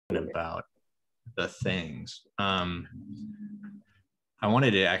about the things. I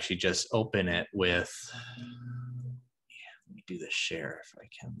wanted to actually just open it with, let me do the share if I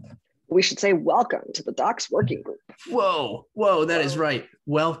can. We should say welcome to the Docs Working Group. Whoa, that is right.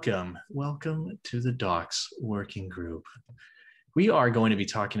 Welcome to the Docs Working Group. We are going to be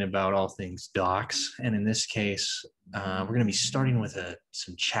talking about all things docs, and in this case, we're going to be starting with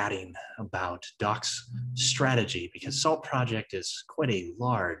some chatting about docs strategy, because SALT project is quite a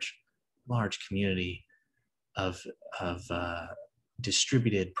large community of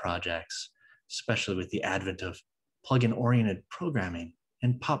distributed projects, especially with the advent of plugin-oriented programming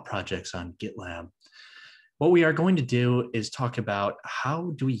and POP projects on GitLab. What we are going to do is talk about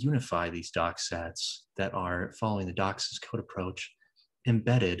how do we unify these doc sets that are following the docs as code approach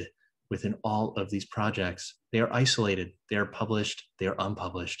embedded within all of these projects. They are isolated, they are published, they are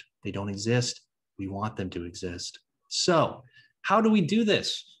unpublished, they don't exist. We want them to exist. So how do we do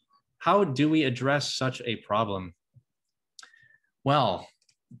this? How do we address such a problem? Well,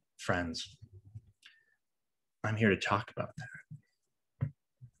 friends, I'm here to talk about that.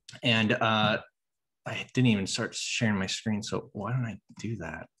 And I didn't even start sharing my screen, so why don't I do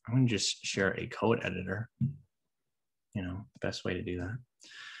that? I'm going to just share a code editor. You know, best way to do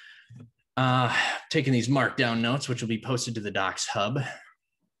that. Taking these markdown notes, which will be posted to the Docs Hub.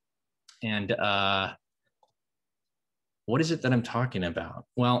 And what is it that I'm talking about?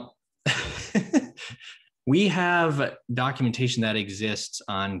 Well, we have documentation that exists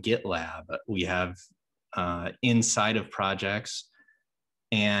on GitLab. We have inside of projects,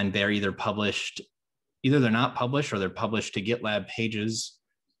 and they're either they're not published, or they're published to GitLab pages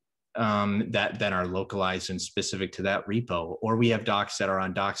that are localized and specific to that repo. Or we have docs that are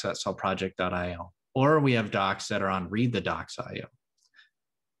on docs.saltproject.io, or we have docs that are on readthedocs.io.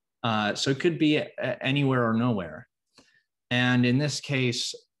 So it could be anywhere or nowhere. And in this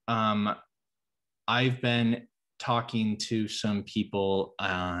case, I've been talking to some people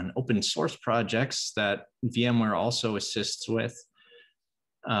on open source projects that VMware also assists with.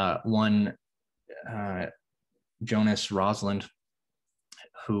 One, Jonas Rosland,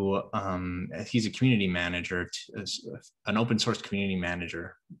 who he's a community manager, an open source community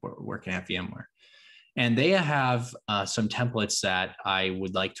manager working at VMware. And they have some templates that I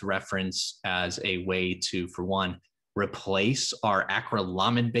would like to reference as a way to, for one, replace our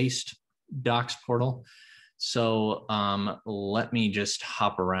acrylamide-based docs portal. So let me just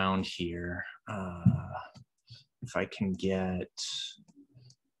hop around here. If I can get,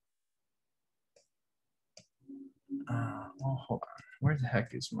 well, hold on. Where the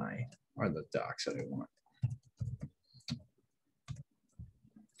heck are the docs that I want?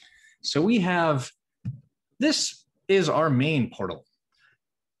 So we have, this is our main portal.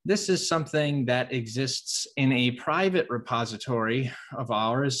 This is something that exists in a private repository of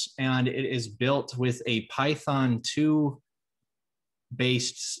ours, and it is built with a Python 2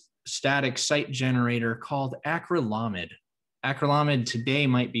 based static site generator called acrylamide. Acrylamide today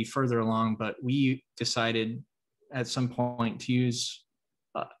might be further along, but we decided at some point to use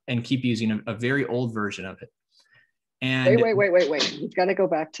and keep using a very old version of it. And wait. We've got to go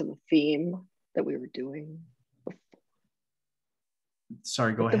back to the theme that we were doing before.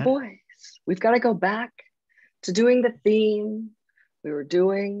 Sorry, go ahead. The boys. We've got to go back to doing the theme we were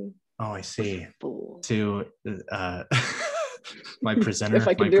doing. Oh, I see. To my presenter, if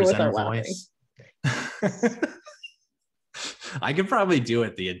I can do it without voice. I could probably do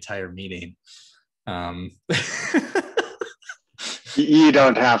it the entire meeting. You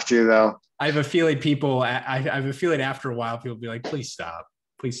don't have to, though. I have a feeling after a while people will be like, please stop.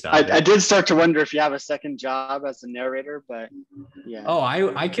 I did start to wonder if you have a second job as a narrator, but yeah. Oh,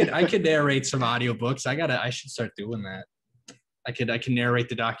 I could narrate some audiobooks. I should start doing that. I can narrate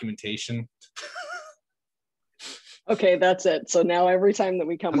the documentation. Okay, that's it. So now every time that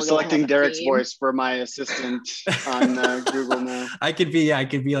we come, I'm selecting Derek's voice for my assistant on Google now. I could be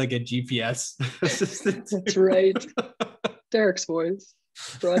like a GPS assistant. That's right. Derek's voice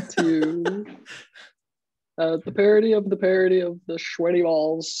brought to you the parody of the Sweaty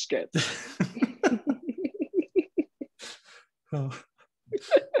Balls skit. Oh.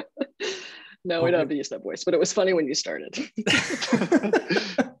 No, we don't have to use that voice, but it was funny when you started.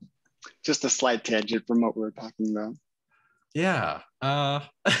 Just a slight tangent from what we were talking about. Yeah.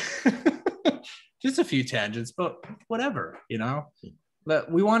 Just a few tangents, but whatever, you know.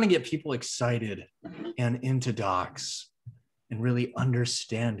 But we want to get people excited and into docs and really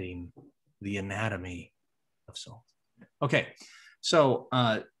understanding the anatomy of SALT. Okay, so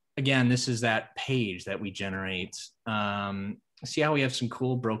again, this is that page that we generate. See how we have some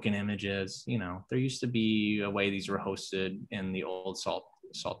cool broken images? You know, there used to be a way these were hosted in the old SALT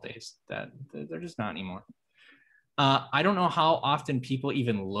salt days. That they're just not anymore. I don't know how often people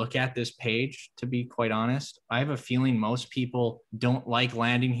even look at this page, to be quite honest. I have a feeling most people don't like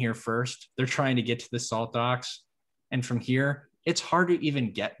landing here first. They're trying to get to the salt docks. And from here, it's hard to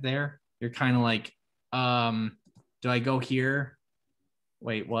even get there. You're kind of like, do I go here?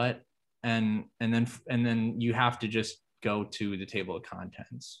 Wait, what? And then you have to just go to the table of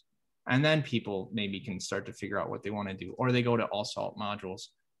contents. And then people maybe can start to figure out what they want to do, or they go to all salt modules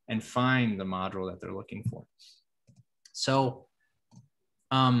and find the module that they're looking for. So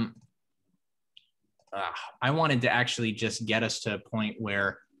I wanted to actually just get us to a point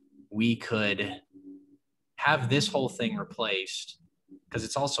where we could have this whole thing replaced, because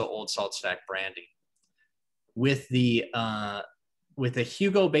it's also old salt stack branding, with the with a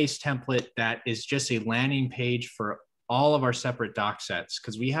Hugo-based template that is just a landing page for all of our separate doc sets,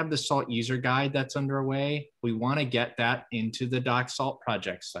 because we have the salt user guide that's underway. We want to get that into the doc salt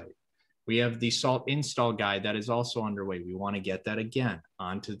project site. We have the salt install guide that is also underway. We want to get that again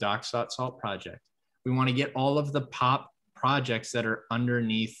onto the doc salt project. We want to get all of the POP projects that are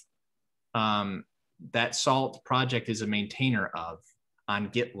underneath that salt project is a maintainer of on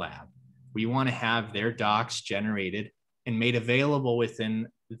GitLab. We want to have their docs generated and made available within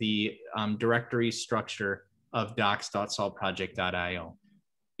the directory structure of docs.saltproject.io.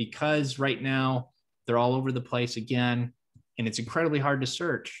 Because right now they're all over the place again, and it's incredibly hard to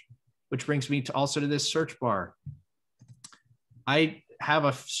search, which brings me to also to this search bar. I have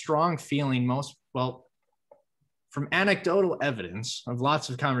a strong feeling from anecdotal evidence of lots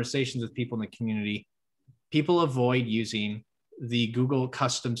of conversations with people in the community, people avoid using the Google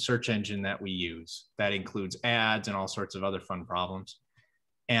custom search engine that we use. That includes ads and all sorts of other fun problems.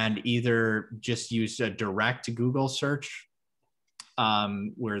 And either just use a direct Google search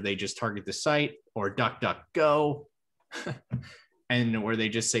where they just target the site, or DuckDuckGo, and where they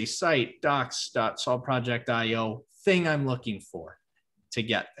just say site docs.saltproject.io, thing I'm looking for to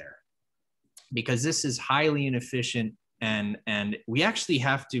get there. Because this is highly inefficient, and we actually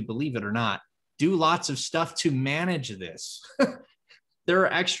have to, believe it or not, do lots of stuff to manage this. There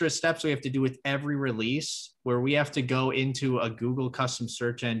are extra steps we have to do with every release, where we have to go into a Google custom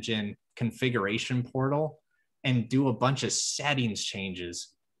search engine configuration portal and do a bunch of settings changes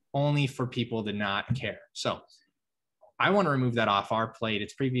only for people to not care. So I want to remove that off our plate.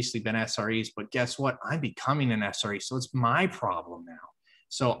 It's previously been SREs, but guess what? I'm becoming an SRE, so it's my problem now.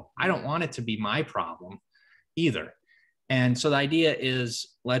 So I don't want it to be my problem either. And so the idea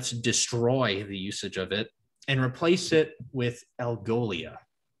is, let's destroy the usage of it and replace it with Algolia.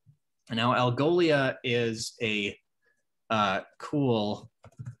 Now, Algolia is a cool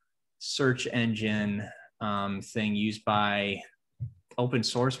search engine thing used by open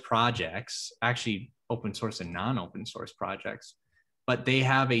source projects, actually open source and non-open source projects, but they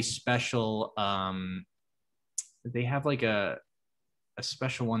have a special, they have like a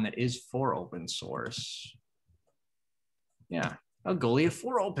special one that is for open source. Yeah, Algolia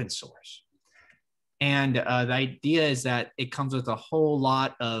for open source. And the idea is that it comes with a whole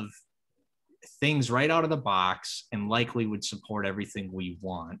lot of things right out of the box, and likely would support everything we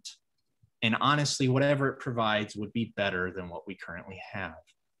want. And honestly, whatever it provides would be better than what we currently have.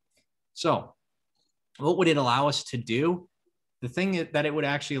 So what would it allow us to do? The thing that it would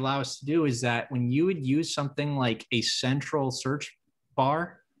actually allow us to do is that when you would use something like a central search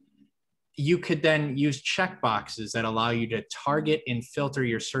bar, you could then use checkboxes that allow you to target and filter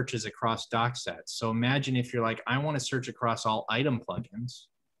your searches across doc sets. So imagine if you're like, I want to search across all item plugins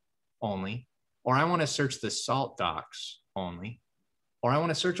only, or I want to search the salt docs only, or I want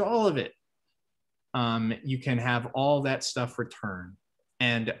to search all of it. You can have all that stuff return,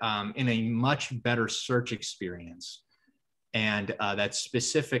 and in a much better search experience. And that's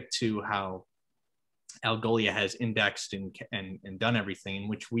specific to how Algolia has indexed and done everything, in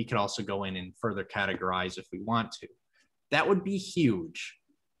which we could also go in and further categorize if we want to. That would be huge.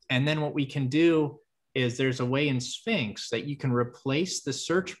 And then what we can do is, there's a way in Sphinx that you can replace the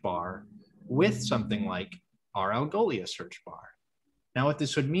search bar with something like our Algolia search bar. Now, what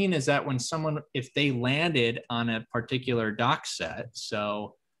this would mean is that when someone, if they landed on a particular doc set,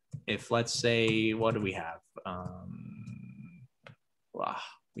 so if, let's say, what do we have?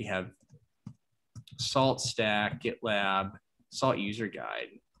 We have Salt Stack, GitLab, Salt User Guide.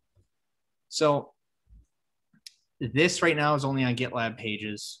 So this right now is only on GitLab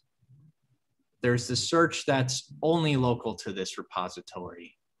pages. There's the search that's only local to this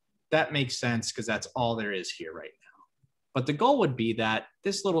repository. That makes sense, because that's all there is here right now. But the goal would be that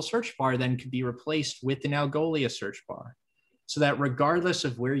this little search bar then could be replaced with an Algolia search bar, so that regardless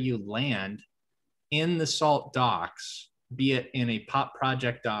of where you land in the Salt docs, be it in a pop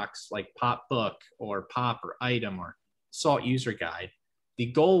project docs like pop book or pop or item or SALT user guide.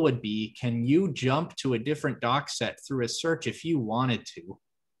 The goal would be, can you jump to a different doc set through a search if you wanted to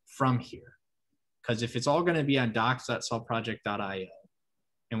from here? Because if it's all going to be on docs.saltproject.io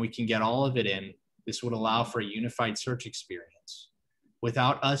and we can get all of it in, this would allow for a unified search experience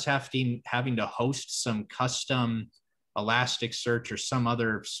without us having to host some custom Elasticsearch or some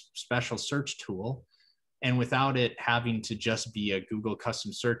other special search tool, and without it having to just be a Google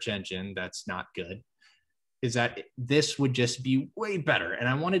custom search engine that's not good. Is that this would just be way better. And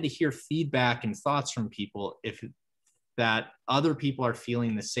I wanted to hear feedback and thoughts from people if that other people are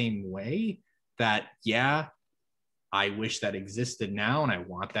feeling the same way, that, yeah, I wish that existed now and I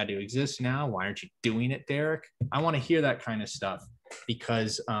want that to exist now. Why aren't you doing it, Derek? I want to hear that kind of stuff,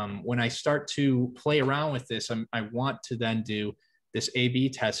 because when I start to play around with this, I want to then do this A/B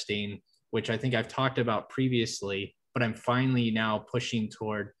testing, which I think I've talked about previously, but I'm finally now pushing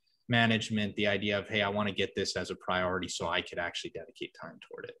toward management, the idea of, hey, I want to get this as a priority so I could actually dedicate time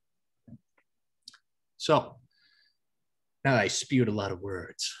toward it. So now that I spewed a lot of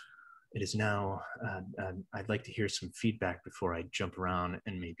words, it is now, I'd like to hear some feedback before I jump around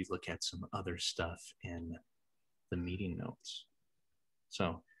and maybe look at some other stuff in the meeting notes.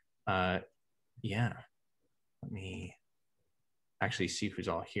 So yeah, let me actually see who's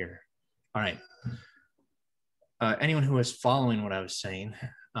all here. All right. Anyone who was following what I was saying,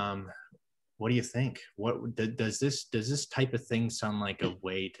 what do you think? What does this type of thing sound like a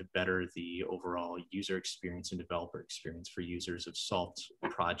way to better the overall user experience and developer experience for users of SALT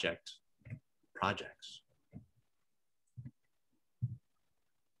projects?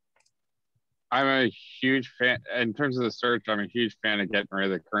 I'm a huge fan, in terms of the search, I'm a huge fan of getting rid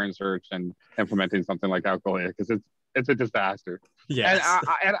of the current search and implementing something like Algolia, because it's a disaster. Yes.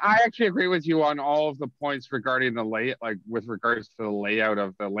 And I actually agree with you on all of the points regarding the like with regards to the layout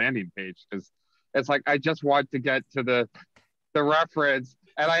of the landing page, because it's like I just want to get to the reference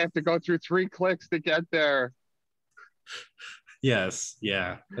and I have to go through 3 clicks to get there. Yes,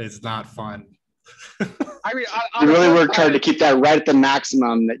 yeah, it's not fun. I mean, I really worked hard to keep that right at the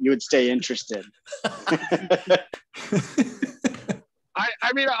maximum that you would stay interested. I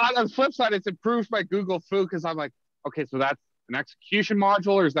mean, on the flip side, it's improved my Google Foo, because I'm like, okay, so that's an execution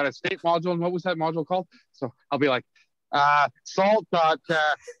module, or is that a state module? And what was that module called? So I'll be like,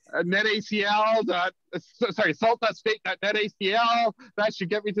 salt.state.netacl. That should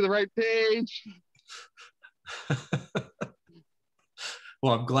get me to the right page.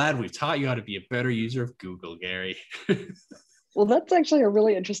 Well, I'm glad we've taught you how to be a better user of Google, Gary. Well, that's actually a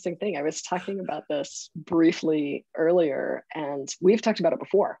really interesting thing. I was talking about this briefly earlier, and we've talked about it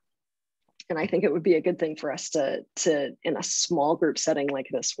before. And I think it would be a good thing for us to in a small group setting like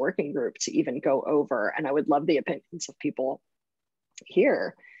this working group, to even go over, and I would love the opinions of people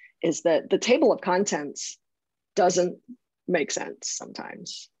here, is that the table of contents doesn't make sense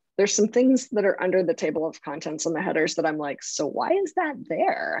sometimes. There's some things that are under the table of contents and the headers that I'm like, so why is that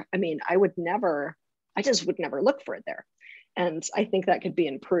there? I mean, I just would never look for it there. And I think that could be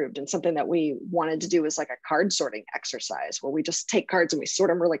improved. And something that we wanted to do is like a card sorting exercise, where we just take cards and we sort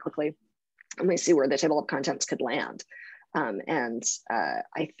them really quickly and we see where the table of contents could land. I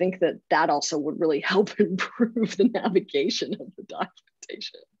think that also would really help improve the navigation of the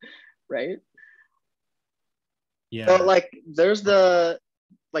documentation, right? Yeah. Well, like there's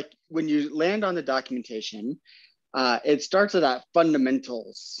like when you land on the documentation, it starts at that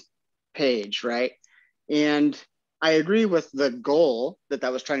fundamentals page, right? And I agree with the goal that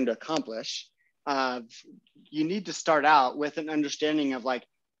was trying to accomplish. You need to start out with an understanding of like,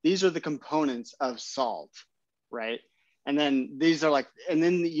 these are the components of SALT, right? And then these are like, and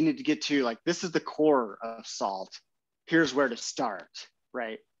then you need to get to like, this is the core of SALT. Here's where to start,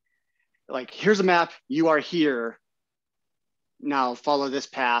 right? Like, here's a map, you are here. Now follow this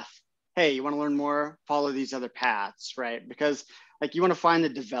path. Hey, you want to learn more? Follow these other paths, right? Because like you want to find the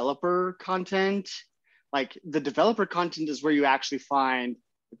developer content. Like the developer content is where you actually find,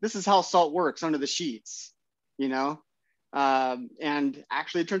 this is how SALT works under the sheets, you know? And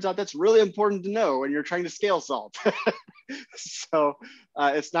actually it turns out that's really important to know when you're trying to scale SALT. So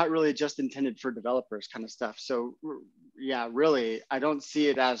it's not really just intended for developers kind of stuff. So yeah, really, I don't see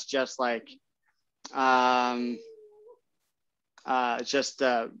it as just like, reworking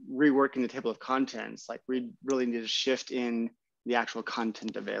the table of contents. Like we really need to shift in the actual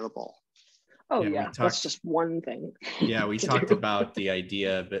content available. Oh yeah, that's just one thing. Yeah, we talked about the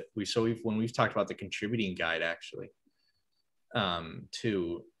idea, but when we've talked about the contributing guide actually,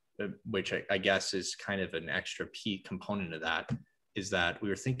 too, which I guess is kind of an extra key component of that, is that we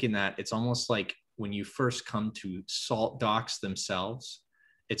were thinking that it's almost like when you first come to salt docs themselves,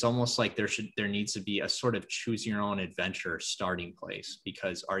 it's almost like there needs to be a sort of choose your own adventure starting place,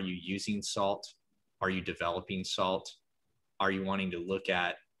 because are you using salt? Are you developing salt? Are you wanting to look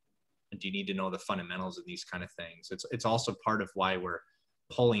at, do you need to know the fundamentals of these kind of things? It's also part of why we're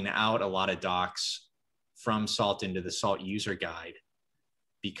pulling out a lot of docs from salt into the salt user guide,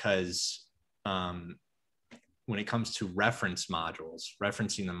 because when it comes to reference modules,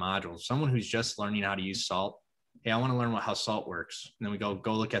 referencing the modules, someone who's just learning how to use salt, hey, I want to learn how salt works. And then we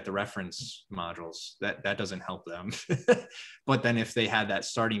go look at the reference modules. That doesn't help them. But then if they had that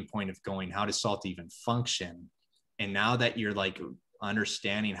starting point of going, how does salt even function? And now that you're like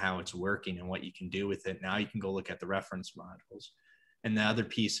understanding how it's working and what you can do with it, now you can go look at the reference modules. And the other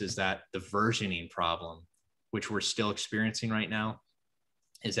piece is that the versioning problem, which we're still experiencing right now,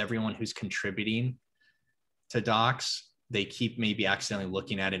 is everyone who's contributing to docs, they keep maybe accidentally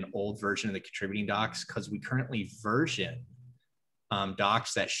looking at an old version of the contributing docs, because we currently version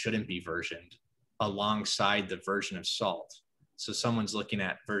docs that shouldn't be versioned alongside the version of salt. So someone's looking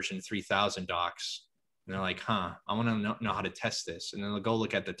at version 3000 docs and they're like, I want to know how to test this. And then they'll go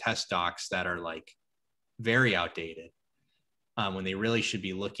look at the test docs that are like very outdated, when they really should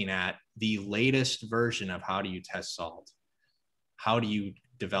be looking at the latest version of how do you test salt? How do you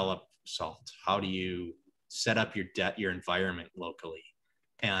develop salt? How do you set up your environment locally?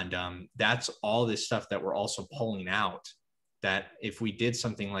 And that's all this stuff that we're also pulling out, that if we did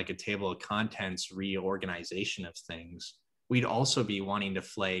something like a table of contents reorganization of things, we'd also be wanting to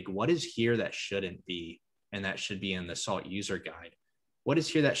flag what is here that shouldn't be, and that should be in the salt user guide. What is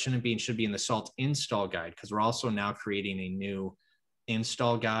here that shouldn't be and should be in the salt install guide, because we're also now creating a new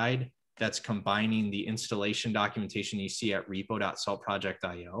install guide that's combining the installation documentation you see at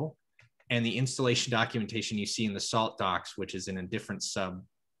repo.saltproject.io and the installation documentation you see in the salt docs, which is in a different sub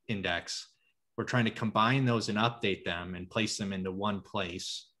index. We're trying to combine those and update them and place them into one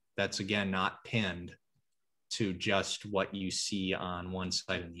place that's, again, not pinned to just what you see on one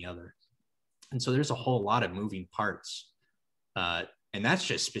side and the other. And so there's a whole lot of moving parts. And that's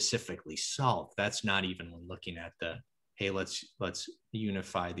just specifically salt. That's not even when looking at the, hey, let's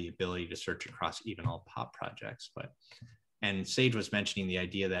unify the ability to search across even all POP projects. And Sage was mentioning the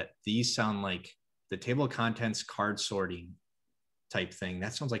idea that these sound like the table of contents card sorting type thing.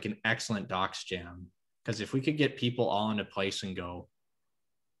 That sounds like an excellent docs jam, because if we could get people all into place and go,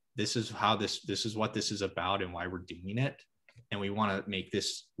 this is how this is what this is about and why we're doing it, and we want to make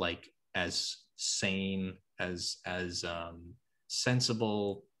this like as sane, as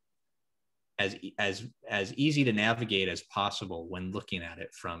sensible, as easy to navigate as possible when looking at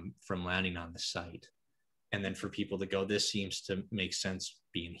it from landing on the site. And then for people to go, this seems to make sense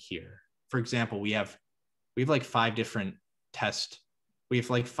being here. For example, we have like 5 different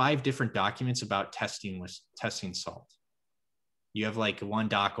documents about testing salt. You have like one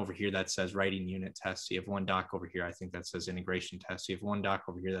doc over here that says writing unit tests. You have one doc over here, I think, that says integration tests. You have one doc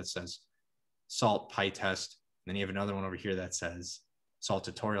over here that says salt PyTest. And then you have another one over here that says salt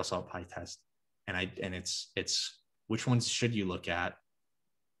tutorial, salt PyTest. And it's which ones should you look at?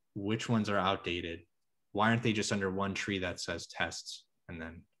 Which ones are outdated? Why aren't they just under one tree that says tests and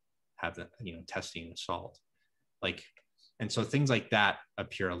then have the, testing of salt? Like, and so things like that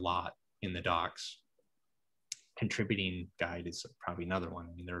appear a lot in the docs. Contributing guide is probably another one.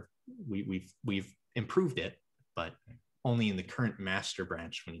 I mean, we've improved it, but only in the current master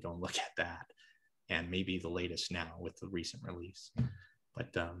branch when you go and look at that, and maybe the latest now with the recent release.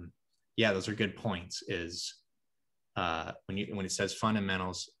 But yeah, those are good points. Is when it says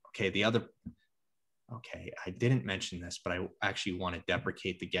fundamentals. Okay, I didn't mention this, but I actually want to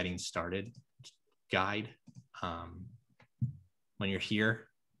deprecate the getting started guide. When you're here,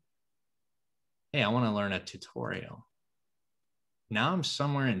 hey, I want to learn a tutorial. Now I'm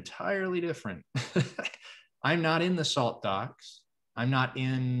somewhere entirely different. I'm not in the salt docs. I'm not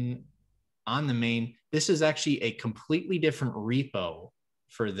on the main. This is actually a completely different repo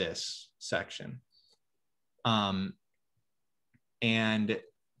for this section. And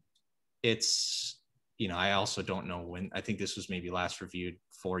it's, I also don't know when. I think this was maybe last reviewed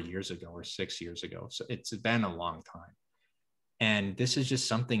 4 years ago or 6 years ago. So it's been a long time. And this is just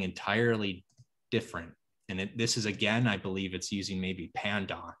something entirely different. And this is, again, I believe it's using maybe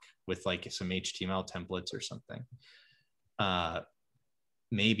Pandoc with like some HTML templates or something.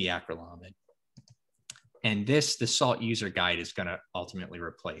 Maybe Acrylamid. And the salt user guide is going to ultimately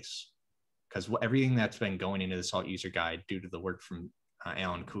replace, because everything that's been going into the salt user guide due to the work from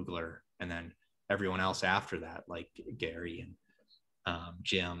Alan Kugler and then everyone else after that, like Gary and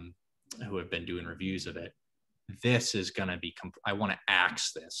Jim, who have been doing reviews of it. This is going to be, I want to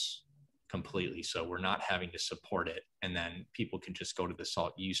axe this completely. So we're not having to support it. And then people can just go to the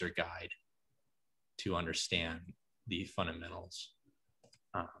SALT user guide to understand the fundamentals.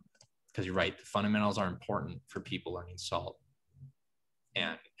 Because you're right, the fundamentals are important for people learning SALT.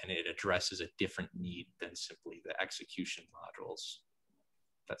 And it addresses a different need than simply the execution modules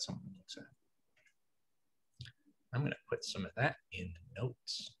that someone looks at. I'm going to put some of that in the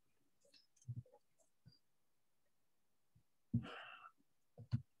notes.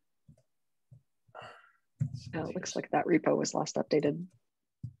 Oh, it looks like that repo was last updated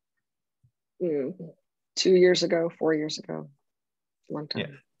 2 years ago, 4 years ago. Long time.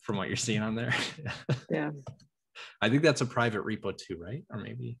 Yeah, from what you're seeing on there. Yeah. I think that's a private repo too, right? Or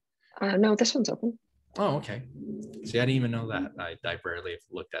maybe. No, this one's open. Oh, okay. See, I didn't even know that. I rarely have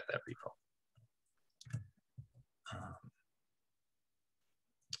looked at that repo.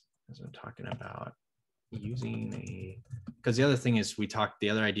 As I'm talking about using because the other thing is the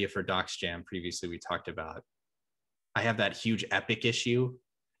other idea for DocsJam previously we talked about, I have that huge epic issue,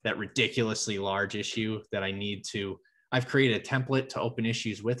 that ridiculously large issue that I've created a template to open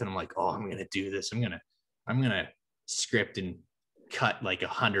issues with, and I'm like, oh, I'm going to do this. I'm going to script and cut like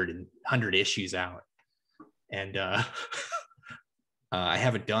 100 issues out. And I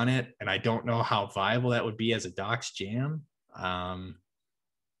haven't done it, and I don't know how viable that would be as a DocsJam.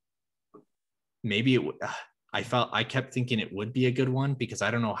 Maybe I kept thinking it would be a good one, because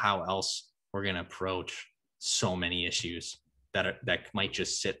I don't know how else we're going to approach so many issues that might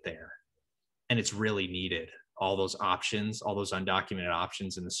just sit there, and it's really needed. All those options, all those undocumented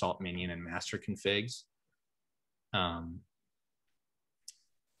options in the SALT minion and master configs.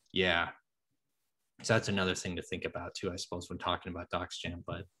 Yeah, so that's another thing to think about too, I suppose, when talking about DocsJam.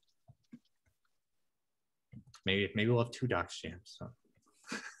 But maybe we'll have 2 DocsJams. So.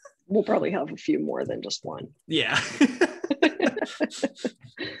 We'll probably have a few more than just one. Yeah.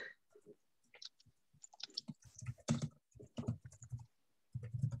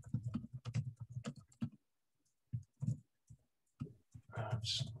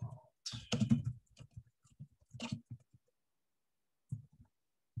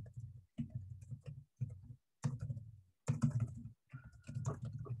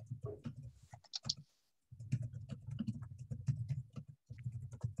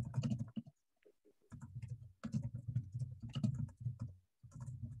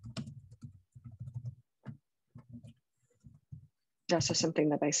 Yeah, so something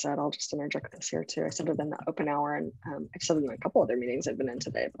that I said, I'll just interject this here too. I said it in the open hour, and I've said it in a couple other meetings I've been in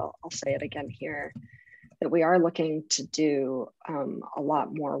today, but I'll say it again here, that we are looking to do a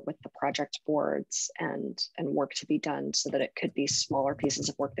lot more with the project boards and work to be done, so that it could be smaller pieces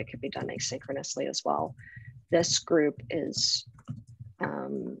of work that could be done asynchronously as well. This group is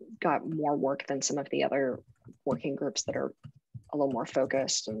got more work than some of the other working groups that are a little more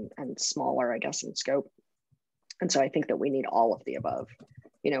focused and smaller, I guess, in scope. And so I think that we need all of the above.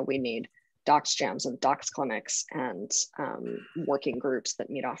 You know, we need DocsJams and Docs clinics and working groups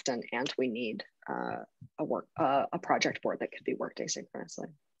that meet often, and we need a project board that could be worked asynchronously.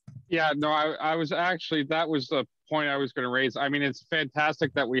 Yeah, no, I was actually, that was the point I was going to raise. I mean, it's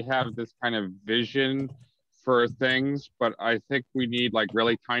fantastic that we have this kind of vision for things, but I think we need like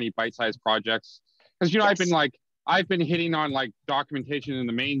really tiny bite-sized projects. Because, you know, Yes. I've been hitting on like documentation in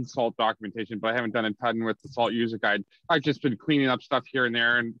the main SALT documentation, but I haven't done a ton with the SALT user guide. I've just been cleaning up stuff here and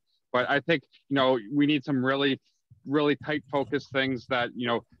there. But I think, you know, we need some really, really tight focused things that, you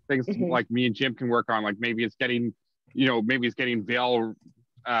know, things like me and Jim can work on. Like maybe it's getting Veil,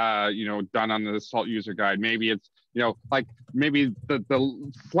 you know, done on the SALT user guide. Maybe it's, you know, like maybe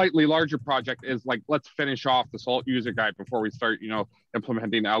the slightly larger project is like, let's finish off the SALT user guide before we start, you know,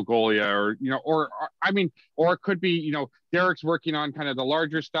 implementing Algolia, or, you know, or it could be, you know, Derek's working on kind of the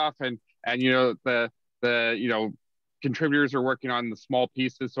larger stuff, and you know, the you know, contributors are working on the small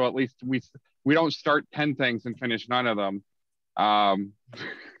pieces. So at least we don't start 10 things and finish none of them.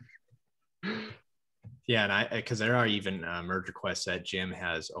 Yeah, and because there are even merge requests that Jim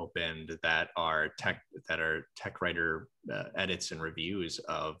has opened that are tech writer edits and reviews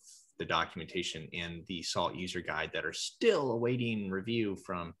of the documentation in the SALT user guide that are still awaiting review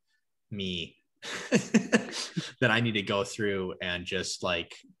from me that I need to go through and just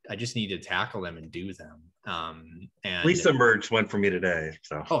like, I just need to tackle them and do them. And Lisa merge went for me today.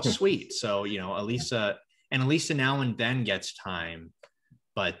 So oh, sweet. So, you know, Elisa now and then gets time.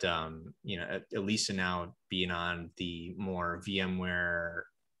 But, you know, Elisa now being on the more VMware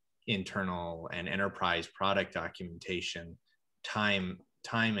internal and enterprise product documentation, time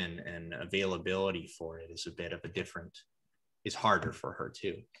and availability for it is a bit of a different, is harder for her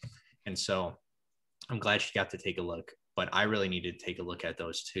too. And so I'm glad she got to take a look, but I really need to take a look at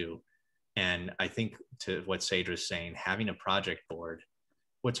those too. And I think to what Sage was saying, having a project board,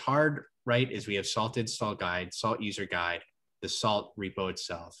 what's hard, right, is we have Salt install guide, Salt user guide, the Salt repo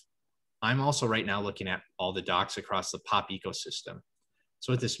itself. I'm also right now looking at all the docs across the POP ecosystem.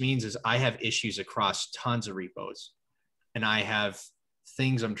 So what this means is I have issues across tons of repos, and I have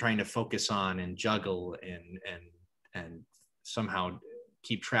things I'm trying to focus on and juggle and somehow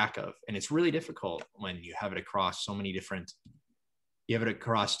keep track of. And it's really difficult when you have it across so many different, you have it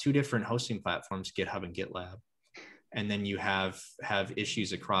across 2 different hosting platforms, GitHub and GitLab. And then you have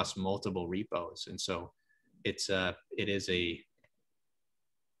issues across multiple repos. And so it's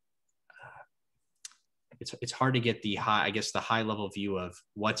hard to get the high level view of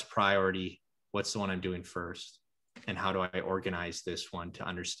what's priority, what's the one I'm doing first, and how do I organize this one to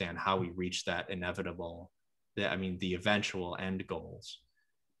understand how we reach that the eventual end goals.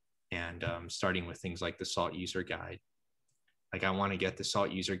 And starting with things like the Salt user guide. Like, I want to get the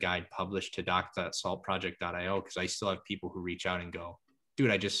Salt user guide published to doc.saltproject.io, because I still have people who reach out and go,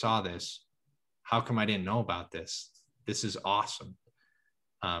 dude, I just saw this. How come I didn't know about this? This is awesome.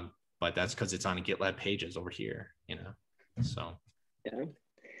 But that's because it's on GitLab pages over here, so. Yeah.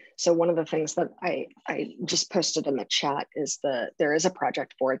 So one of the things that I just posted in the chat is there is a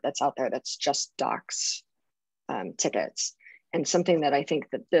project board that's out there that's just docs tickets. And something that I think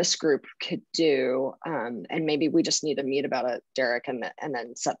that this group could do, and maybe we just need to meet about it, Derek, and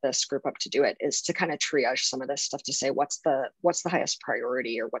then set this group up to do it, is to kind of triage some of this stuff to say what's the highest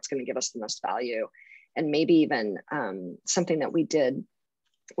priority, or what's going to give us the most value. And maybe even something that we did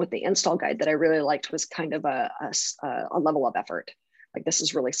with the install guide that I really liked was kind of a level of effort. Like, this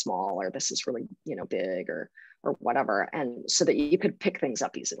is really small, or this is really big, or whatever, and so that you could pick things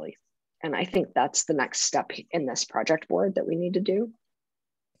up easily. And I think that's the next step in this project board that we need to do.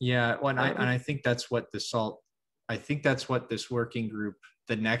 Yeah, well, and I think that's what that's what this working group,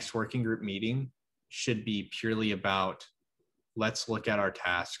 the next working group meeting, should be purely about. Let's look at our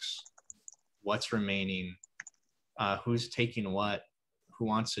tasks, what's remaining, who's taking what, who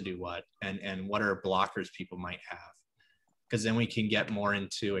wants to do what, and what are blockers people might have. Because then we can get more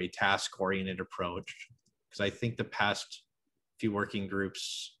into a task-oriented approach. Because I think the past few working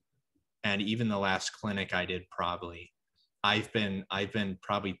groups, and even the last clinic I did, I've been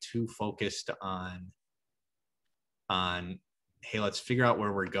probably too focused on hey, let's figure out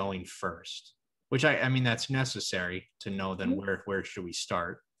where we're going first. Which I mean that's necessary to know then where should we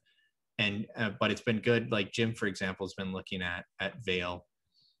start. And but it's been good. Like Jim, for example, has been looking at Veil,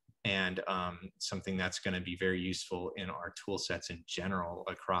 and something that's going to be very useful in our tool sets in general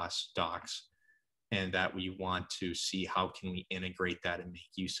across docs. And that we want to see how can we integrate that and make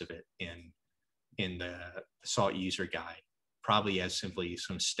use of it in the Salt user guide, probably as simply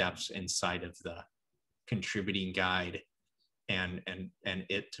some steps inside of the contributing guide, and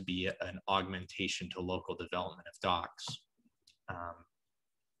it to be an augmentation to local development of docs.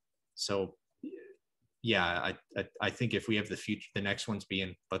 So yeah, I think if we have the next one's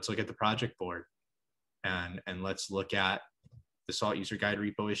being, let's look at the project board, and let's look at the Salt user guide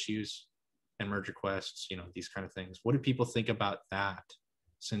repo issues and merge requests, these kind of things. What do people think about that?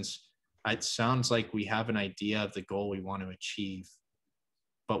 Since it sounds like we have an idea of the goal we want to achieve,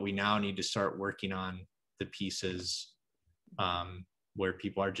 but we now need to start working on the pieces where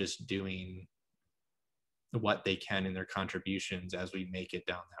people are just doing what they can in their contributions as we make it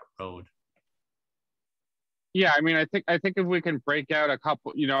down that road. Yeah, I mean, I think if we can break out a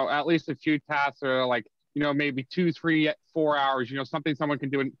couple, at least a few tasks that are like, maybe 2, 3, 4 hours, something someone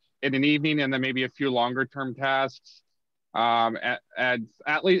can do in an evening, and then maybe a few longer term tasks. And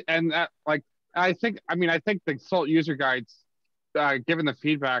at least, and that, like, I think the Salt user guides, given the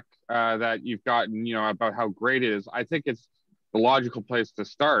feedback that you've gotten, about how great it is, I think it's the logical place to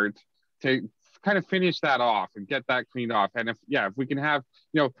start to kind of finish that off and get that cleaned off. And if we can have,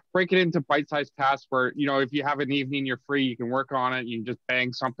 break it into bite-sized tasks where, if you have an evening, you're free, you can work on it, you can just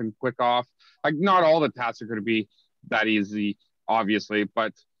bang something quick off. Like, not all the tasks are going to be that easy, obviously,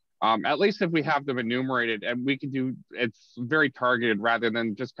 but at least if we have them enumerated, and we can do, it's very targeted rather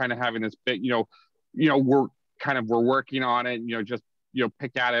than just kind of having this bit, we're working on it, just,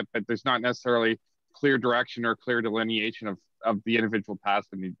 pick at it, but there's not necessarily clear direction or clear delineation of the individual tasks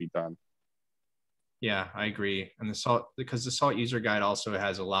that need to be done. Yeah, I agree. And because the Salt user guide also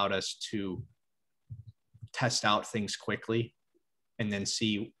has allowed us to test out things quickly and then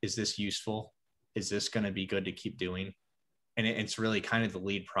see, is this useful? Is this going to be good to keep doing? And it's really kind of the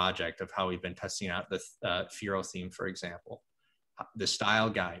lead project of how we've been testing out the Furo theme, for example. The style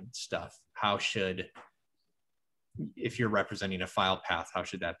guide stuff. If you're representing a file path, how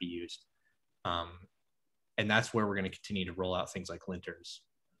should that be used? And that's where we're going to continue to roll out things like linters.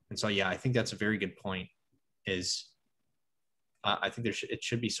 And so, yeah, I think that's a very good point. Is I think it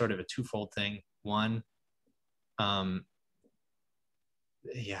should be sort of a twofold thing. One,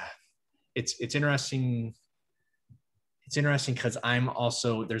 yeah, it's interesting. It's interesting because I'm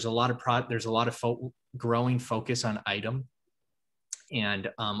also, there's a lot of growing focus on item, and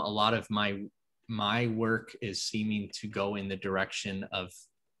a lot of my work is seeming to go in the direction of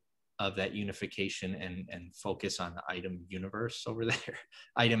that unification and focus on the item universe over there,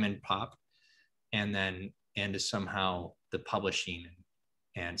 item and pop, and to somehow the publishing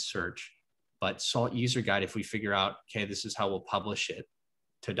and search. But Salt user guide, if we figure out, okay, this is how we'll publish it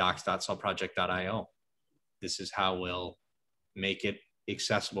to docs.saltproject.io, this is how we'll make it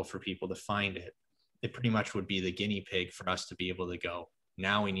accessible for people to find it. It pretty much would be the guinea pig for us to be able to go,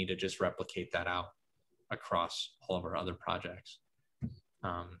 now we need to just replicate that out across all of our other projects.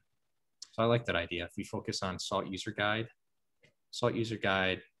 So I like that idea. If we focus on Salt user guide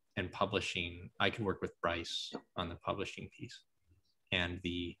and publishing, I could work with Bryce on the publishing piece and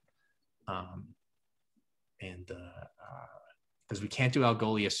because we can't do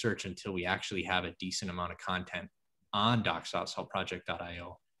Algolia search until we actually have a decent amount of content on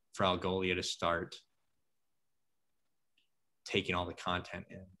docs.saltproject.io for Algolia to start taking all the content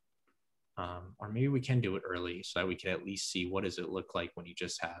in. Or maybe we can do it early so that we can at least see what does it look like when you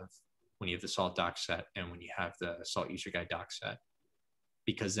have the Salt doc set and when you have the Salt user guide doc set,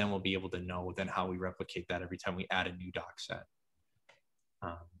 because then we'll be able to know then how we replicate that every time we add a new doc set.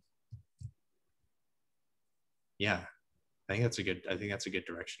 Yeah, I think that's a good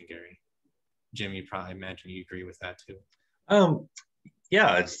direction, Gary. Jim, you probably imagine you agree with that too.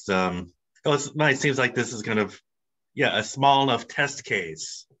 Yeah, it's nice. Seems like this is kind of, a small enough test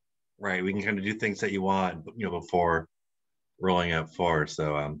case, right? We can kind of do things that you want, before rolling out forward.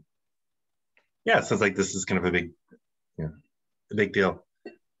 So, it sounds like this is kind of a big deal.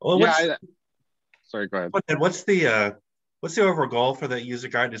 Well, sorry, go ahead. What's the overall goal for the user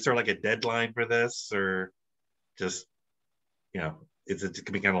guide? Is there like a deadline for this, or just, is it going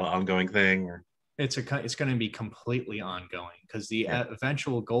to be kind of an ongoing thing? Or it's going to be completely ongoing, because the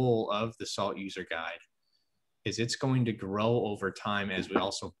eventual goal of the Salt user guide is it's going to grow over time as we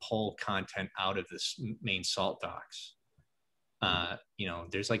also pull content out of this main Salt docs.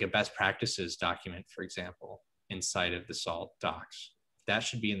 There's like a best practices document, for example, inside of the Salt docs. That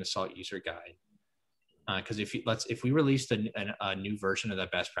should be in the Salt user guide. Because if we released a new version of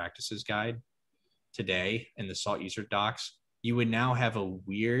that best practices guide today in the Salt user docs, you would now have a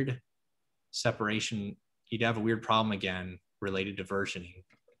weird separation. You'd have a weird problem again related to versioning,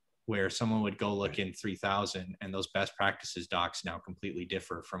 where someone would go look in 3000 and those best practices docs now completely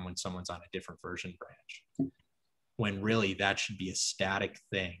differ from when someone's on a different version branch. When really that should be a static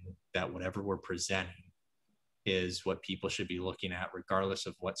thing, that whatever we're presenting is what people should be looking at regardless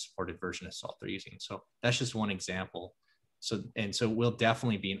of what supported version of Salt they're using. So that's just one example. So will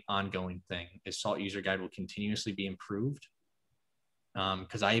definitely be an ongoing thing. Is Salt user guide will continuously be improved.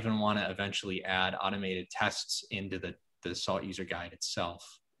 Because I even want to eventually add automated tests into the Salt user guide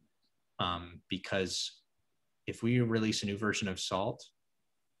itself. Because if we release a new version of Salt,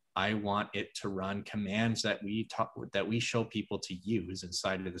 I want it to run commands that we show people to use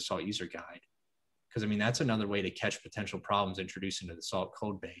inside of the Salt user guide. Because that's another way to catch potential problems introduced into the Salt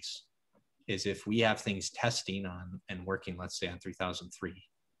code base, is if we have things testing on and working, let's say on 3003,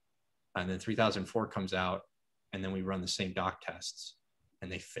 and then 3004 comes out, and then we run the same doc tests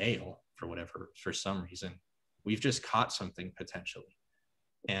and they fail for some reason, we've just caught something potentially.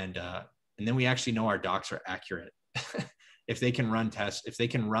 And then we actually know our docs are accurate. If they can run tests, if they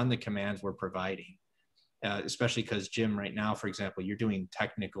can run the commands we're providing, especially because Jim, right now, for example, you're doing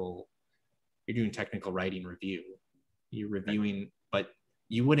technical writing review. You're reviewing, but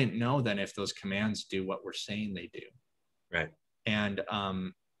you wouldn't know then if those commands do what we're saying they do. Right. And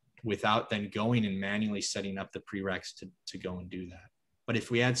without then going and manually setting up the prereqs to go and do that. But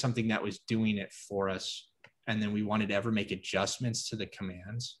if we had something that was doing it for us, and then we wanted to ever make adjustments to the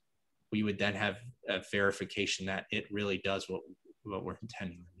commands, we would then have a verification that it really does what we're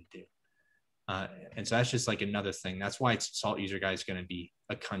intending them to do. And so that's just like another thing. That's why Salt user guide is going to be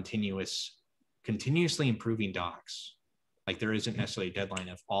a continuously improving docs. Like there isn't necessarily a deadline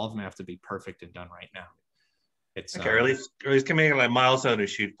of all of them have to be perfect and done right now. It's okay, or at least can make it like milestone to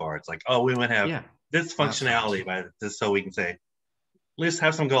shoot for. It's like, we want to have this functionality by this, so we can say, let's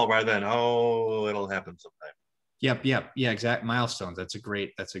have some goal rather than it'll happen sometime. Yep. Yeah, exact milestones. That's a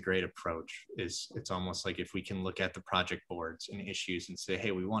great approach. It's almost like if we can look at the project boards and issues and say,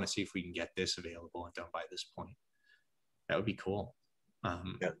 hey, we want to see if we can get this available and done by this point. That would be cool.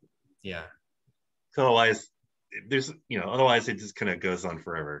 Yeah. So otherwise, there's, otherwise it just kind of goes on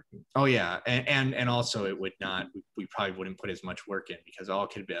forever. Oh yeah, and also it would not. We probably wouldn't put as much work in because all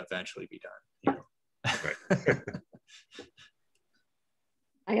could eventually be done. Right.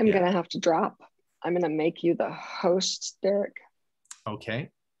 I am gonna have to drop. I'm gonna make you the host, Derek. Okay.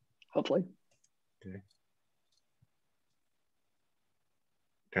 Hopefully. Okay.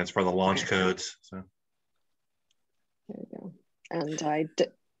 Transfer the launch codes. So. There you go. And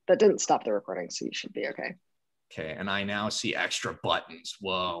that didn't stop the recording, so you should be okay. Okay, and I now see extra buttons.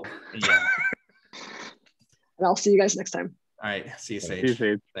 Whoa. Yeah. And I'll see you guys next time. All right. See you, Sage. See you,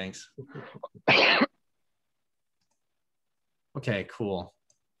 Sage. Thanks. Okay, cool.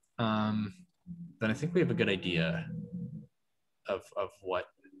 Then I think we have a good idea of what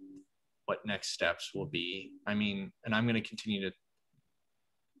next steps will be. I mean, and I'm going to continue to,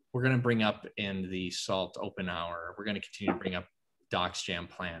 we're going to bring up in the SALT open hour, we're going to continue to bring up Docs Jam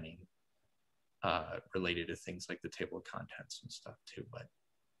planning related to things like the table of contents and stuff too. But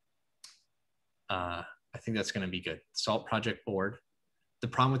I think that's going to be good. SALT project board. The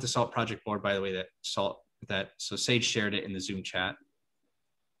problem with the SALT project board, by the way, so Sage shared it in the Zoom chat,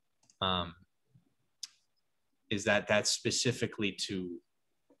 is that that's specifically to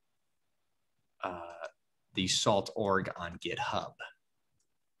the SALT org on GitHub.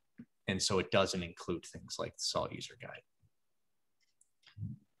 And so it doesn't include things like the SALT user guide.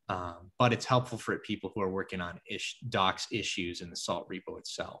 But it's helpful for people who are working on docs issues in the SALT repo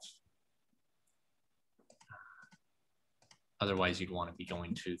itself. Otherwise, you'd want to be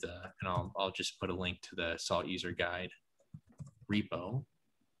going to and I'll just put a link to the SALT user guide repo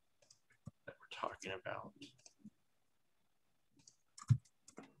that we're talking about.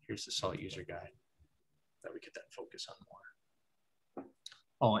 Here's the SALT user guide that we could then focus on more.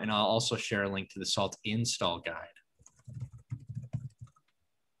 Oh, and I'll also share a link to the SALT install guide.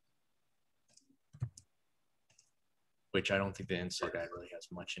 Which I don't think the install guide really has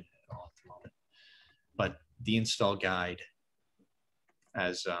much in it at all at the moment. But the install guide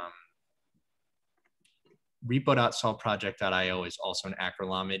as repo.saltproject.io is also an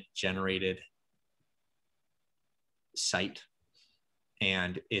Acrolomit generated site.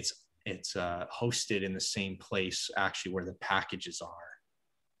 And it's hosted in the same place actually where the packages are.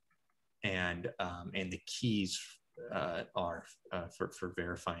 And the keys are for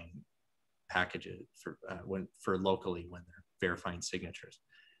verifying packages for locally when they're verifying signatures,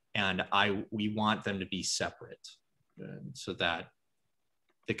 and we want them to be separate so that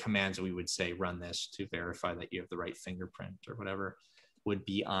the commands we would say run this to verify that you have the right fingerprint or whatever would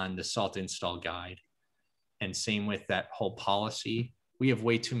be on the SALT install guide. And same with that whole policy. We have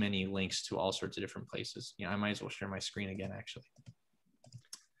way too many links to all sorts of different places. I might as well share my screen again actually.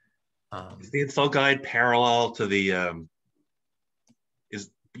 Is the install guide parallel to the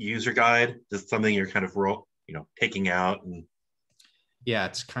user guide? Is something you're kind of taking out? And yeah,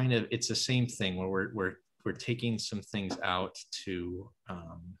 it's the same thing where we're taking some things out to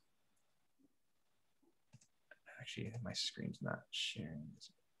actually my screen's not sharing.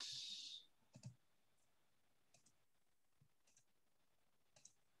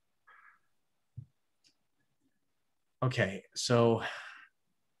 Okay, so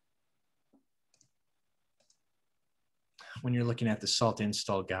when you're looking at the SALT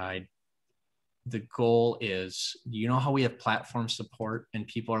install guide, the goal is, how we have platform support and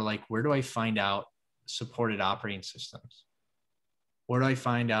people are like, where do I find out supported operating systems? Where do I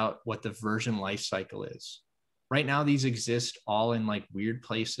find out what the version lifecycle is? Right now, these exist all in like weird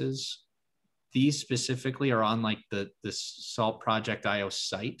places. These specifically are on like the SALT Project.io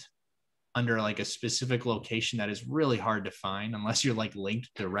site under like a specific location that is really hard to find unless you're like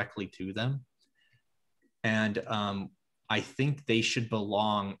linked directly to them. And I think they should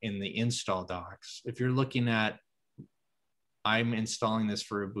belong in the install docs. If you're looking at, I'm installing this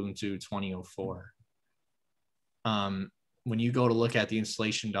for Ubuntu 2004. When you go to look at the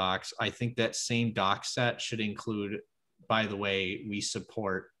installation docs, I think that same doc set should include, by the way,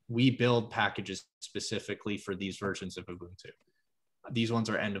 we build packages specifically for these versions of Ubuntu. These ones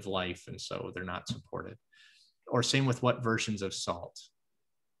are end of life, and so they're not supported. Or same with what versions of SALT.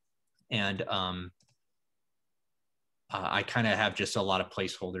 And I kind of have just a lot of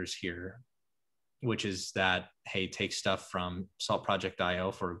placeholders here, which is that, hey, take stuff from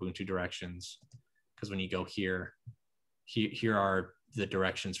saltproject.io for Ubuntu directions. Because when you go here are the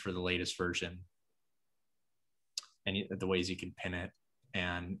directions for the latest version and the ways you can pin it,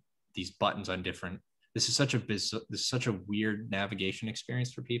 and these buttons on different. This is such a weird navigation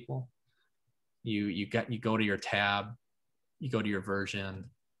experience for people. You go to your tab, you go to your version.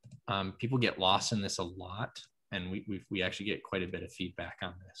 People get lost in this a lot. And we actually get quite a bit of feedback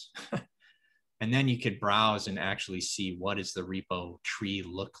on this. And then you could browse and actually see what does the repo tree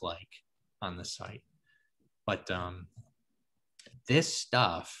look like on the site. But this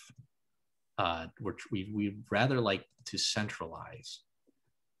stuff, we'd rather like to centralize.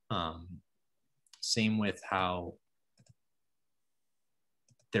 Same with how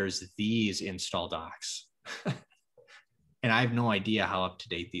there's these install docs. And I have no idea how up to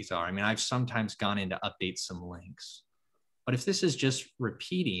date these are. I mean, I've sometimes gone in to update some links. But if this is just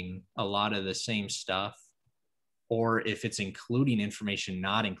repeating a lot of the same stuff, or if it's including information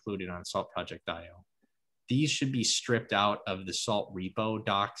not included on Salt Project.io, these should be stripped out of the Salt repo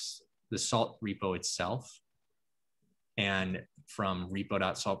docs, the Salt repo itself, and from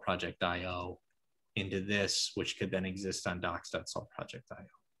repo.saltproject.io into this, which could then exist on docs.saltproject.io.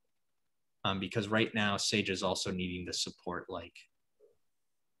 Because right now, Sage is also needing to support, like,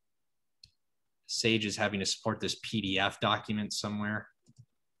 Sage is having to support this PDF document somewhere,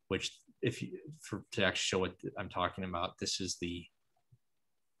 which to actually show what I'm talking about, this is the.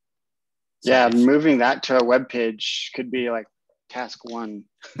 Yeah, moving that to a web page could be like task 1.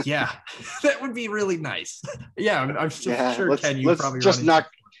 Yeah, that would be really nice. Yeah, I'm sure, Ken, you let's probably just not.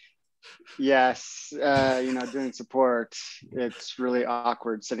 Yes, doing support, it's really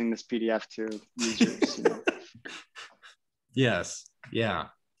awkward sending this PDF to users. Yes, yeah,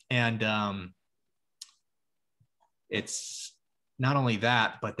 and it's not only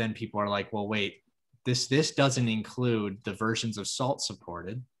that, but then people are like, well, wait, this doesn't include the versions of Salt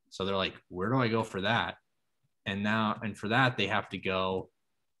supported. So they're like, where do I go for that? And for that, they have to go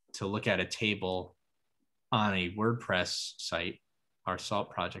to look at a table on a WordPress site, our Salt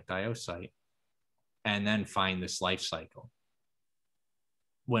Project.io site, and then find this life cycle.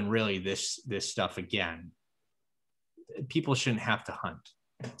 When really this stuff, again, people shouldn't have to hunt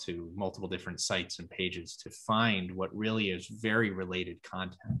to multiple different sites and pages to find what really is very related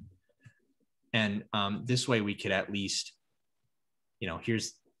content. And this way we could at least,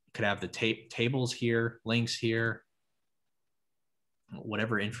 could have the tables here, links here,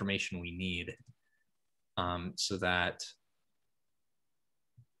 whatever information we need, so that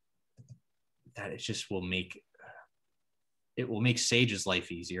it just will make Sage's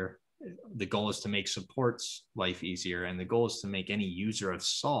life easier. The goal is to make support's life easier, and the goal is to make any user of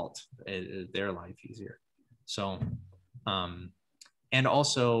Salt their life easier. So, and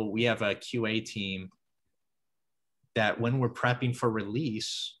also we have a QA team that when we're prepping for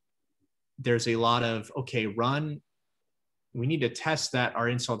release, there's a lot of, okay, we need to test that our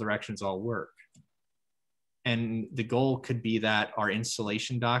install directions all work. And the goal could be that our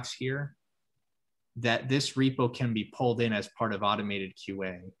installation docs here, that this repo can be pulled in as part of automated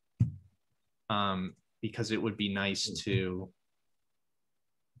QA. Because it would be nice to,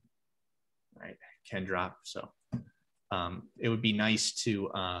 right, can drop. So it would be nice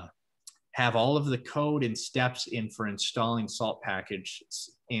to have all of the code and steps in for installing Salt package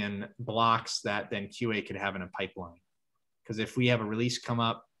in blocks that then QA could have in a pipeline. Because if we have a release come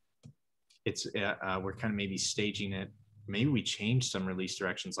up, we're kind of maybe staging it. Maybe we change some release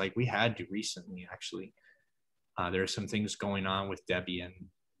directions like we had to recently, actually. There are some things going on with Debian,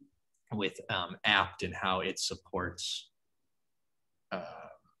 with apt and how it supports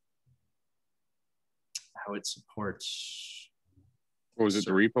what was it,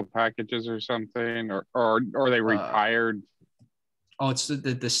 the repo packages or something, or are they retired? It's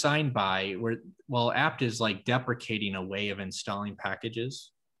the sign by where, apt is like deprecating a way of installing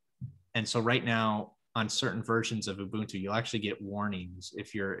packages. And so right now on certain versions of Ubuntu, you'll actually get warnings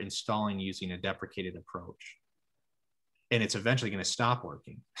if you're installing using a deprecated approach, and it's eventually going to stop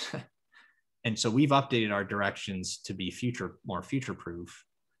working. And so we've updated our directions to be more future-proof,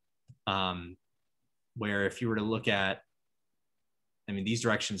 where if you were to look at, these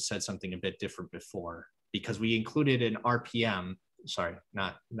directions said something a bit different before, because we included an RPM, sorry,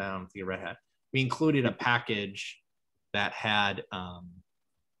 not the Red Hat. We included a package that had a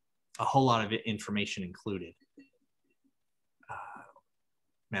whole lot of information included.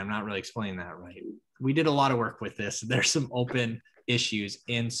 I'm not really explaining that right. We did a lot of work with this. There's some open issues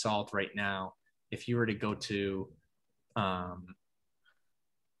in Salt right now. If you were to go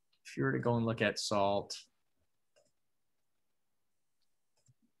and look at Salt,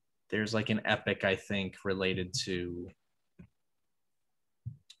 there's like an epic, I think, related to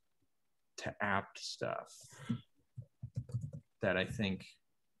apt stuff that I think,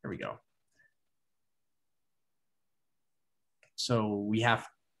 here we go. So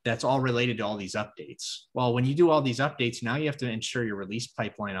that's all related to all these updates. Well, when you do all these updates, now you have to ensure your release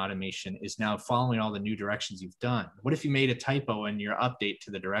pipeline automation is now following all the new directions you've done. What if you made a typo in your update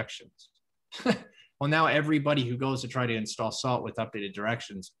to the directions? Well, now everybody who goes to try to install Salt with updated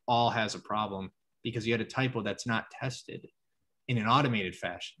directions all has a problem because you had a typo that's not tested in an automated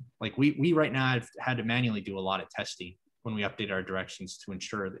fashion. Like we right now have had to manually do a lot of testing when we update our directions to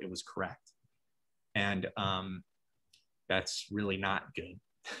ensure that it was correct. And that's really not good.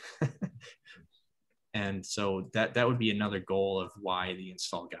 And so that would be another goal of why the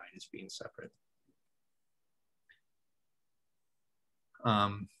install guide is being separate.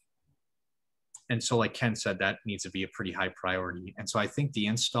 And so like Ken said, that needs to be a pretty high priority. And so I think the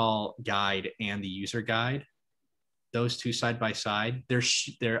install guide and the user guide, those two side by side,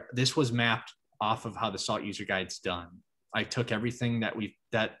 this was mapped off of how the Salt user guide's done. I took everything that we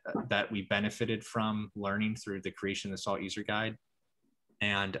benefited from learning through the creation of the Salt user guide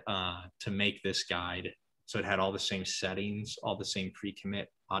and to make this guide. So it had all the same settings, all the same pre-commit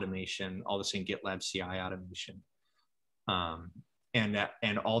automation, all the same GitLab CI automation.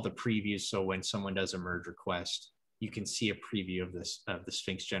 And all the previews. So when someone does a merge request, you can see a preview of the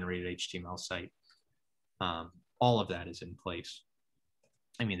Sphinx generated HTML site. All of that is in place.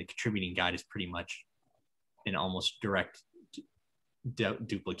 I mean, the contributing guide is pretty much an almost direct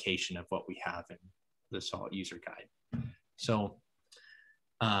duplication of what we have in the Salt user guide. So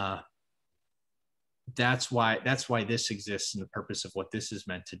that's why this exists and the purpose of what this is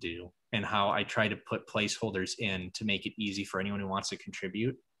meant to do, and how I try to put placeholders in to make it easy for anyone who wants to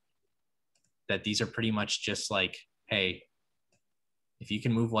contribute. That these are pretty much just like, hey, if you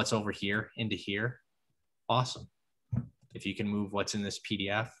can move what's over here into here, awesome. If you can move what's in this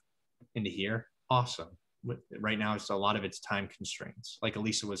PDF into here, awesome. Right now, it's a lot of it's time constraints. Like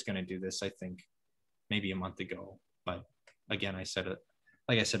Elisa was going to do this, I think, maybe a month ago. But again,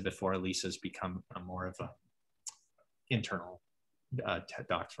 like I said before, Elisa's become more of a internal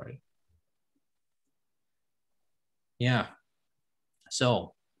docs, right? Yeah.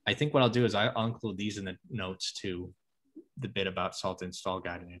 So I think what I'll do is I'll include these in the notes to the bit about Salt install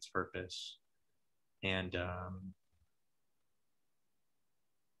guide and its purpose. And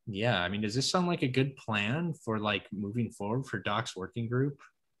yeah, I mean, does this sound like a good plan for like moving forward for Docs working group?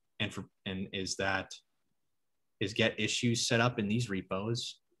 And get issues set up in these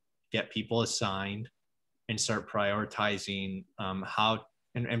repos, get people assigned, and start prioritizing how,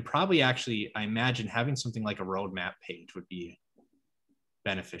 and probably actually, I imagine having something like a roadmap page would be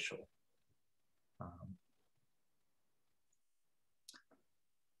beneficial.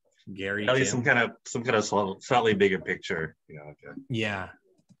 Gary, at least some kind of slightly bigger picture, okay. Yeah,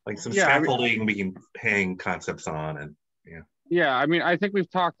 like some scaffolding we can hang concepts on, and yeah, I mean, I think we've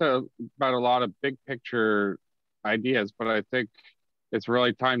talked about a lot of big picture ideas, but I think it's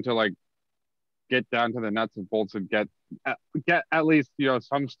really time to like get down to the nuts and bolts and get at least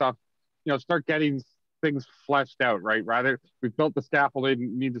some stuff, start getting things fleshed out, right? Rather, we've built the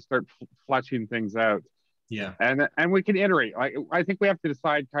scaffolding, need to start fleshing things out. Yeah, and we can iterate. I think we have to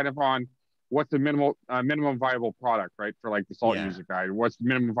decide kind of on what's the minimum viable product, right? For like the Salt user guide, what's the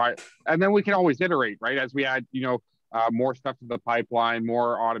minimum viable, and then we can always iterate, right? As we add, more stuff to the pipeline,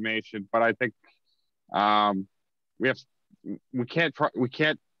 more automation. But I think we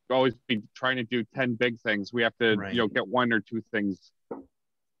can't always be trying to do 10 big things. We have to get one or two things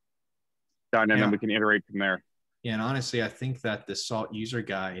done, and then we can iterate from there. Yeah, and honestly, I think that the Salt user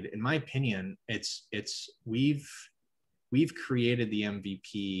guide, in my opinion, we've created the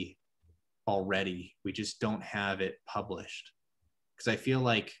MVP already. We just don't have it published, because I feel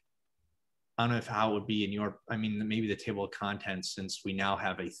like, I don't know how it would be in your, I mean, maybe the table of contents, since we now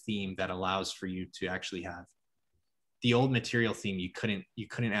have a theme that allows for you to actually have the old material theme. You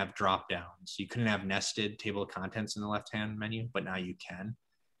couldn't have drop downs. You couldn't have nested table of contents in the left-hand menu, but now you can.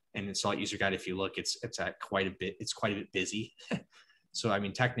 And in Salt user guide, if you look, it's quite a bit busy. So, I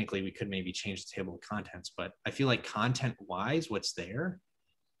mean, technically we could maybe change the table of contents, but I feel like content wise, what's there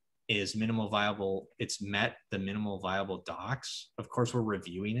is minimal viable. It's met the minimal viable docs. Of course, we're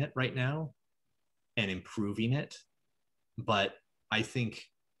reviewing it right now and improving it. But I think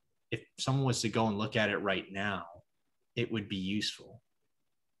if someone was to go and look at it right now, it would be useful.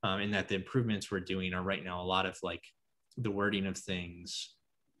 In that the improvements we're doing are right now a lot of like the wording of things,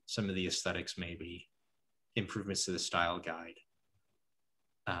 some of the aesthetics, maybe improvements to the style guide.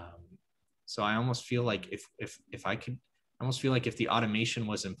 So I almost feel like if the automation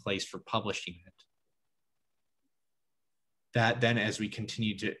was in place for publishing it, that then as we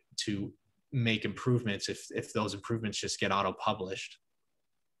continue to make improvements, if those improvements just get auto published,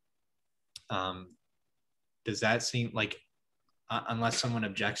 does that seem like, unless someone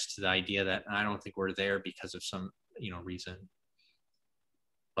objects to the idea that, I don't think we're there because of some reason,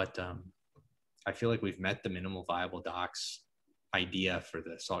 but I feel like we've met the minimal viable docs idea for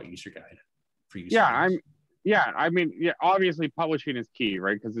the Salt user guide. for you. Yeah, I mean, yeah, obviously publishing is key,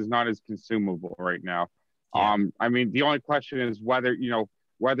 right? Because it's not as consumable right now. Yeah. I mean, the only question is whether,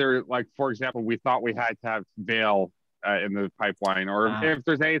 whether, like, for example, we thought we had to have Veil in the pipeline, or if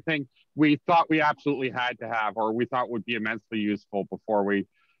there's anything we thought we absolutely had to have, or we thought would be immensely useful before we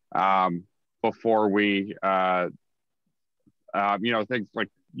things like,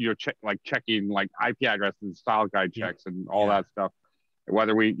 checking like IP address and style guide checks and all that stuff.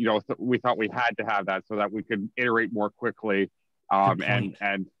 Whether we, we thought we had to have that so that we could iterate more quickly.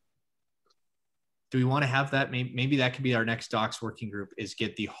 And do we want to have that? Maybe that could be our next docs working group, is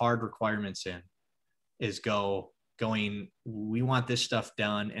get the hard requirements in, is going, we want this stuff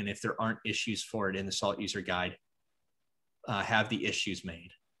done. And if there aren't issues for it in the SALT user guide, have the issues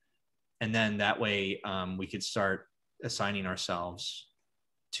made. And then that way we could start assigning ourselves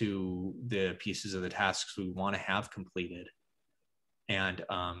to the pieces of the tasks we want to have completed, and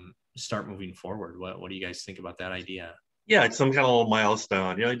start moving forward. What do you guys think about that idea? Yeah, it's some kind of little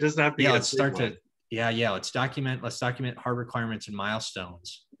milestone. It doesn't have to be. Let's start to. Let's document hard requirements and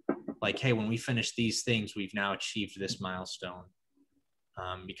milestones. Like, hey, when we finish these things, we've now achieved this milestone.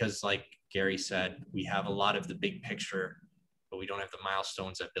 Because, like Gary said, we have a lot of the big picture, but we don't have the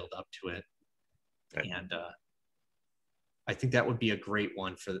milestones that build up to it. Okay. And I think that would be a great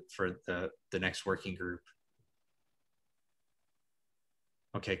one for the next working group.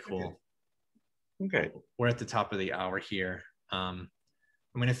 Okay, cool. Okay. We're at the top of the hour here. I'm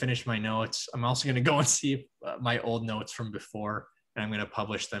going to finish my notes. I'm also going to go and see my old notes from before, and I'm going to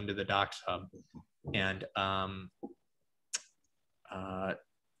publish them to the Docs Hub. And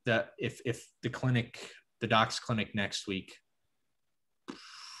that if the Docs Clinic next week,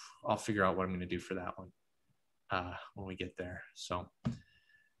 I'll figure out what I'm going to do for that one when we get there. So,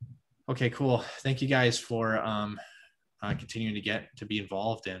 okay, cool. Thank you guys for continuing to be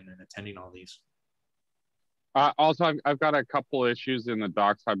involved in and attending all these. Also, I've got a couple issues in the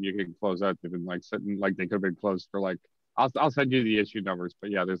Docs Hub you can close out. They've been sitting, they could have been closed for I'll send you the issue numbers,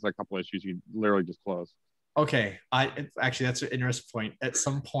 but yeah, there's a couple issues you literally just close. Okay, actually that's an interesting point. At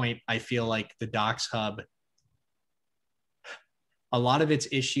some point, I feel like the Docs Hub, a lot of its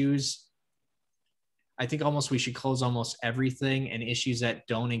issues, I think we should close almost everything, and issues that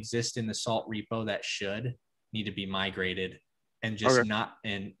don't exist in the SALT repo that should need to be migrated, and just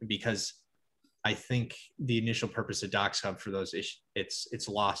because I think the initial purpose of Docs Hub for those issues, it's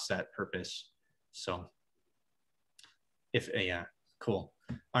lost that purpose. So cool.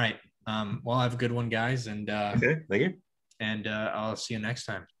 All right. Well, have a good one, guys. And okay, thank you. And I'll see you next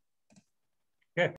time.